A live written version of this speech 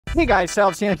Hey guys,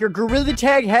 StyledSnail here. Gorilla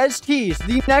Tag has teased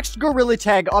the next Gorilla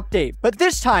Tag update, but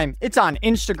this time it's on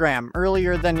Instagram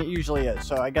earlier than it usually is,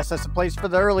 so I guess that's the place for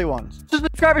the early ones. So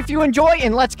subscribe if you enjoy,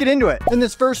 and let's get into it. In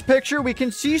this first picture, we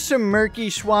can see some murky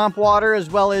swamp water as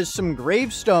well as some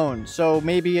gravestones, so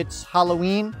maybe it's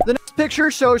Halloween. The next picture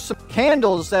shows some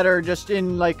candles that are just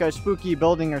in like a spooky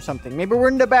building or something. Maybe we're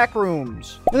in the back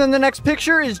rooms. And then the next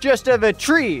picture is just of a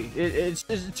tree. It's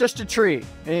just a tree.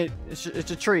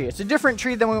 It's a tree. It's a different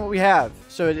tree than what we have.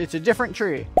 So it's a different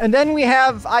tree. And then we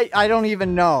have, I don't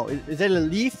even know. Is it a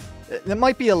leaf? It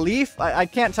might be a leaf. I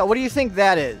can't tell. What do you think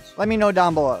that is? Let me know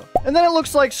down below. And then it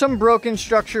looks like some broken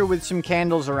structure with some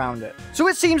candles around it. So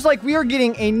it seems like we are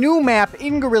getting a new map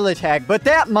in Gorilla Tag, but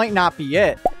that might not be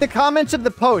it. In the comments of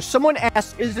the post, someone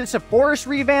asked, is this a forest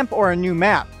revamp or a new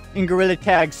map? And Gorilla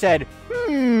Tag said,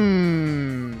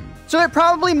 So it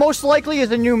probably most likely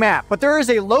is a new map, but there is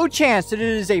a low chance that it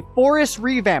is a forest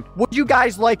revamp. Would you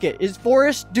guys like it? Is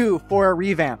forest due for a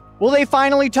revamp? Will they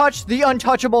finally touch the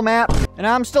untouchable map? And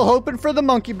I'm still hoping for the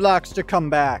monkey blocks to come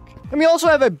back. And we also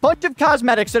have a bunch of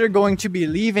cosmetics that are going to be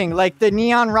leaving, like the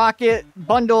neon rocket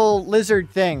bundle lizard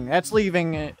thing. That's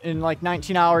leaving in like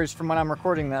 19 hours from when I'm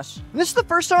recording this. And this is the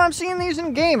first time I'm seeing these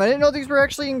in game. I didn't know these were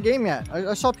actually in game yet.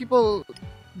 I saw people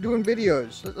doing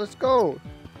videos. Let's go.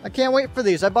 I can't wait for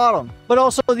these. I bought them. But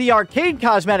also the arcade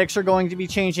cosmetics are going to be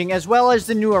changing, as well as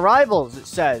the new arrivals, it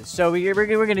says. So we're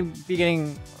going to be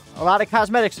getting a lot of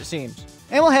cosmetics, it seems.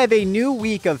 And we'll have a new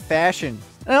week of fashion.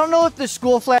 I don't know if the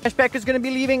school flashback is going to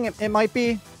be leaving. It might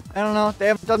be. I don't know. They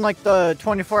haven't done like the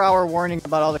 24-hour warning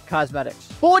about all the cosmetics.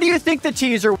 But what do you think the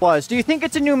teaser was? Do you think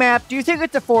it's a new map? Do you think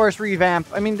it's a forest revamp?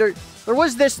 I mean, there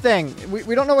was this thing.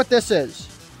 We don't know what this is.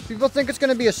 People think it's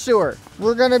going to be a sewer.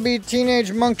 We're going to be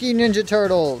Teenage Monkey Ninja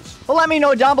Turtles. Well, let me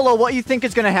know down below what you think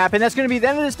is going to happen. That's going to be the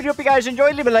end of this video. If you guys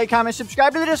enjoyed, leave a like, comment,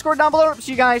 subscribe to the Discord down below.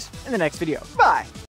 See you guys in the next video. Bye.